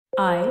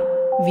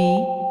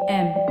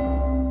IVM.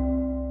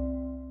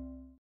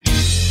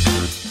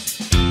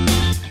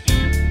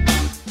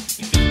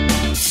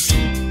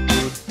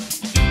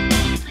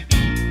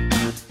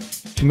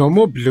 No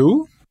more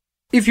blue?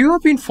 If you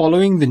have been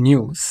following the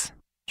news,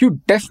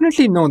 you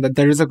definitely know that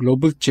there is a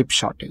global chip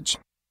shortage.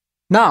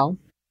 Now,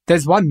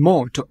 there's one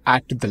more to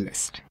add to the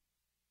list.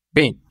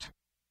 Paint.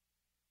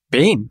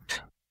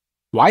 Paint?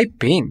 Why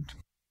paint?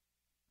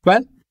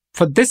 Well,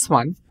 for this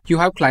one, you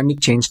have climate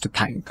change to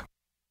thank.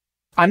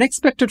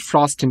 Unexpected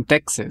frost in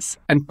Texas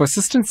and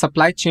persistent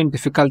supply chain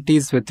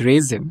difficulties with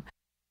resin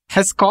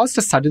has caused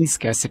a sudden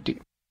scarcity.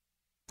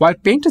 While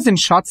paint is in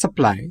short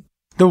supply,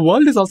 the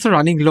world is also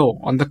running low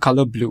on the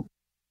color blue.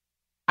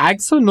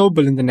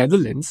 AkzoNobel in the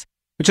Netherlands,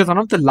 which is one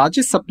of the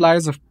largest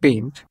suppliers of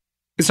paint,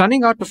 is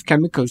running out of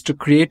chemicals to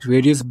create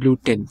various blue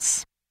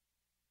tints.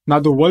 Now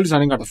the world is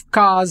running out of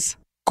cars,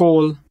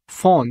 coal,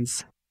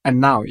 phones,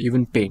 and now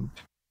even paint.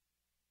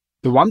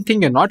 The one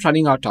thing you're not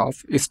running out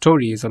of is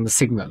stories on the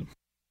Signal.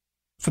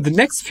 For the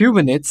next few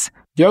minutes,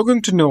 you're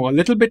going to know a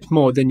little bit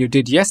more than you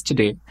did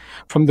yesterday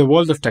from the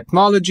world of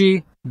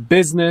technology,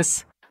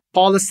 business,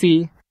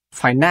 policy,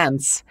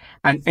 finance,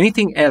 and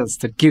anything else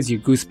that gives you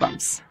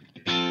goosebumps.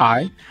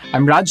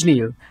 I'm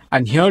Rajneel,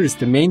 and here is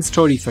the main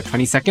story for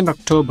 22nd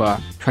October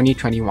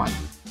 2021.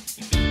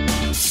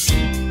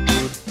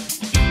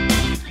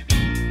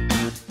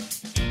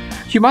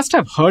 You must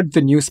have heard the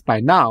news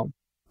by now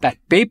that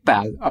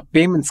PayPal, a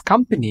payments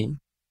company,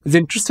 is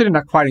interested in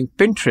acquiring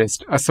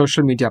Pinterest, a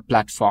social media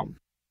platform.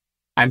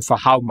 And for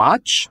how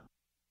much?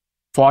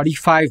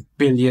 $45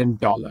 billion.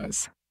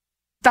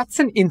 That's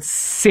an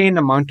insane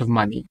amount of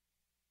money.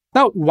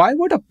 Now, why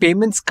would a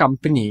payments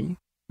company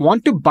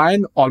want to buy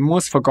an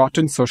almost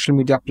forgotten social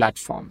media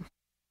platform?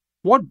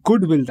 What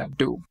good will that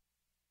do?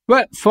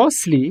 Well,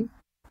 firstly,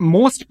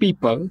 most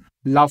people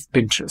love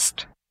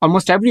Pinterest.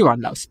 Almost everyone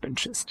loves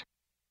Pinterest.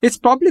 It's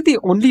probably the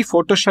only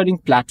photo sharing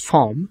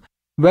platform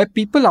where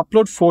people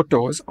upload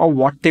photos of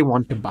what they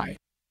want to buy.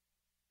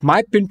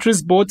 My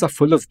Pinterest boards are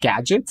full of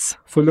gadgets,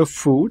 full of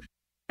food,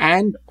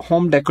 and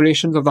home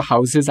decorations of the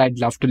houses I'd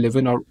love to live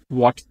in or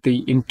what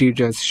the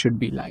interiors should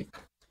be like.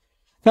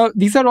 Now,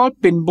 these are all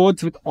pin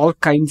boards with all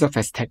kinds of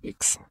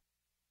aesthetics.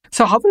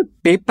 So how will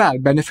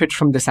PayPal benefit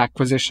from this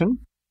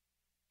acquisition?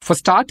 For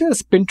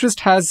starters, Pinterest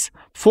has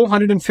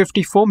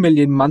 454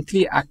 million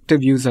monthly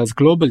active users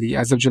globally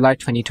as of July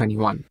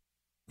 2021.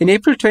 In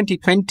April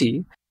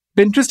 2020,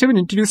 Pinterest even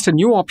introduced a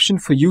new option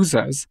for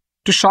users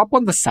to shop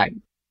on the site,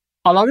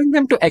 allowing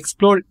them to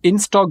explore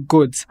in-stock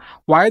goods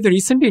via the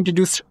recently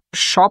introduced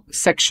shop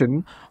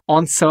section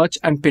on search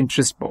and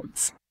Pinterest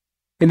boards.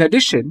 In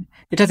addition,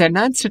 it has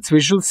enhanced its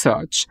visual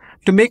search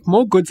to make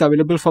more goods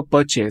available for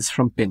purchase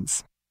from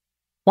pins.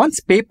 Once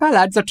PayPal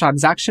adds a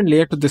transaction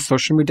layer to the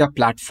social media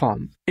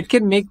platform, it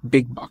can make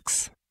big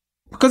bucks.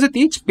 Because with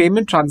each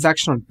payment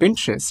transaction on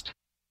Pinterest,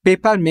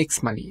 PayPal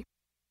makes money.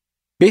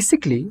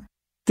 Basically,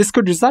 this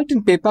could result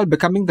in PayPal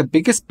becoming the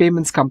biggest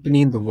payments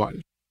company in the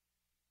world.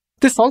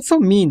 This also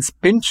means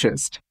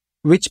Pinterest,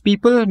 which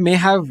people may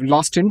have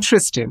lost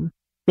interest in,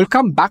 will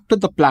come back to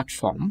the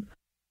platform,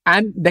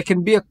 and there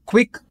can be a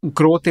quick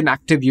growth in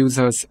active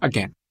users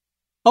again.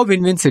 A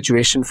win-win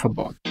situation for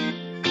both.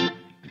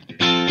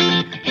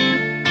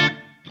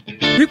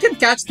 You can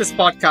catch this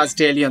podcast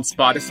daily on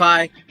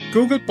Spotify,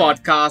 Google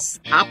Podcasts,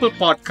 Apple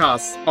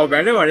Podcasts, or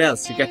wherever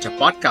else you get your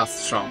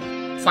podcasts from.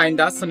 Find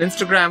us on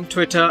Instagram,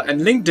 Twitter,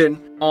 and LinkedIn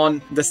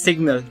on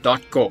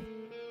thesignal.co.